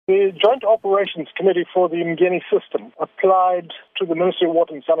The Joint Operations Committee for the Umgeni system applied to the Ministry of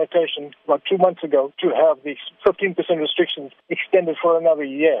Water and Sanitation about 2 months ago to have the 15% restrictions extended for another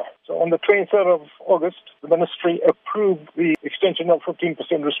year. So on the 23rd of August, the Ministry approved the extension of 15%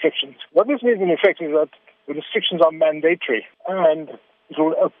 restrictions. What this means in effect is that the restrictions are mandatory and it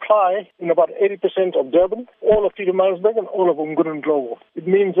will apply in about 80% of Durban, all of Pietermaritzburg and all of Umgeni Water. It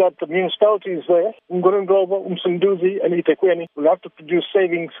means that the municipalities there, Umgeni Water, eThekwini, and eThekwini, will have to produce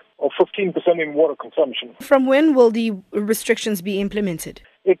savings of 15% in water consumption. From when will the restrictions be implemented?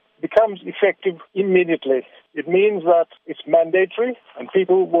 It becomes effective immediately. It means that it's mandatory and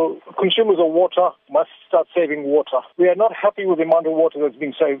consumers of water must start saving water. We are not happy with the amount of water that's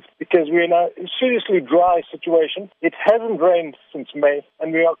been saved because we are in a seriously dry situation. It hasn't rained since May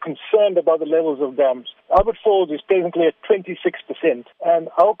and we are concerned about the levels of dams. Albert Falls is presently at 26% and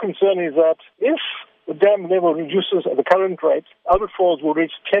our concern is that if the dam level reduces at the current rate, Albert Falls will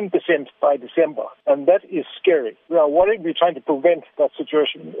reach 10% by December, and that is scary. We are worried. We're trying to prevent that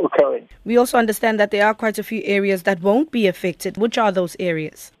situation occurring. We also understand that there are quite a few areas that won't be affected. Which are those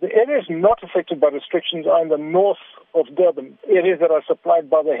areas? The areas not affected by restrictions are in the north of Durban, areas that are supplied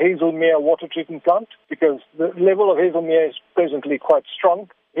by the Hazelmere water treatment plant, because the level of Hazelmere is presently quite strong.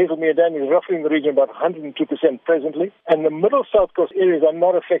 Hazelmere Dam is roughly in the region about 102% presently. And the middle South Coast areas are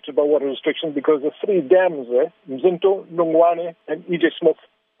not affected by water restrictions because the three dams there, Mzinto, Nongwane, and E.J. Smith,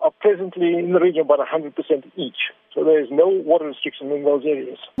 are presently in the region about 100% each. So there is no water restriction in those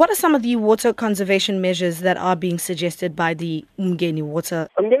areas. What are some of the water conservation measures that are being suggested by the Umgeni Water?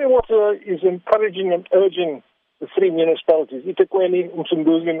 Umgeni Water is encouraging and urging the three municipalities, eThekwini,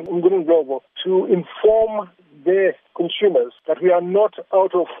 Umsunduzi, and Umgeni Water, to inform their consumers that we are not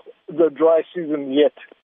out of the dry season yet.